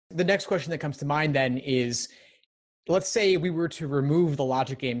The next question that comes to mind then is, let's say we were to remove the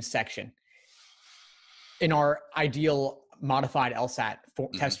logic games section in our ideal modified LSAT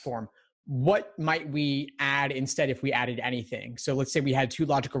test form. What might we add instead if we added anything? So let's say we had 2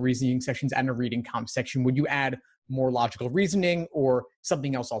 logical reasoning sections and a reading comp section. Would you add more logical reasoning or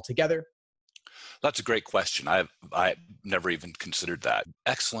something else altogether? That's a great question. I've never even considered that.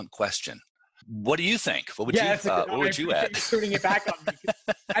 Excellent question. What do you think? What would you add? Turning it back on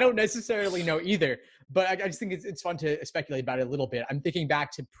me. I don't necessarily know either, but I just think it's fun to speculate about it a little bit. I'm thinking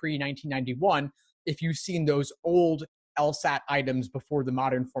back to pre-1991. If you've seen those old LSAT items before the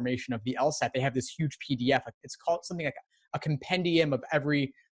modern formation of the LSAT, they have this huge PDF. It's called something like a compendium of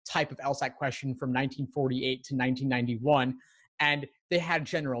every type of LSAT question from 1948 to 1991. And they had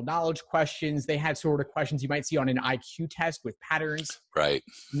general knowledge questions. They had sort of questions you might see on an IQ test with patterns. Right.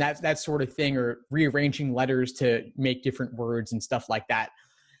 And that sort of thing, or rearranging letters to make different words and stuff like that.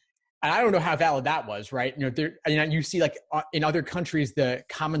 And I don't know how valid that was, right? You see like in other countries, the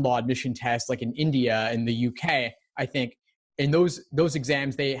common law admission test, like in India and the UK, I think in those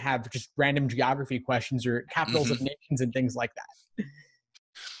exams, they have just random geography questions or capitals of nations and things like that.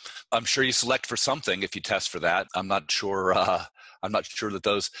 I'm sure you select for something if you test for that. I'm not sure that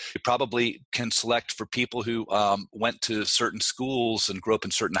those, you probably can select for people who went to certain schools and grew up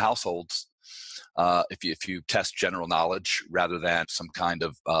in certain households. If you test general knowledge rather than some kind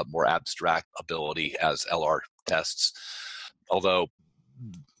of more abstract ability as LR tests, although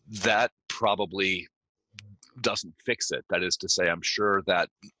that probably doesn't fix it. That is to say, I'm sure that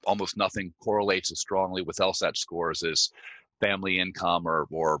almost nothing correlates as strongly with LSAT scores as family income or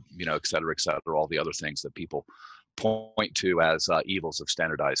et cetera, all the other things that people point to as evils of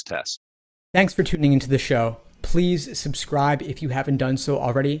standardized tests. Thanks for tuning into the show. Please subscribe if you haven't done so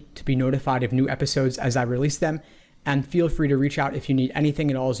already to be notified of new episodes as I release them. And feel free to reach out if you need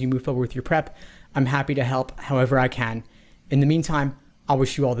anything at all as you move forward with your prep. I'm happy to help however I can. In the meantime, I'll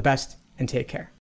wish you all the best and take care.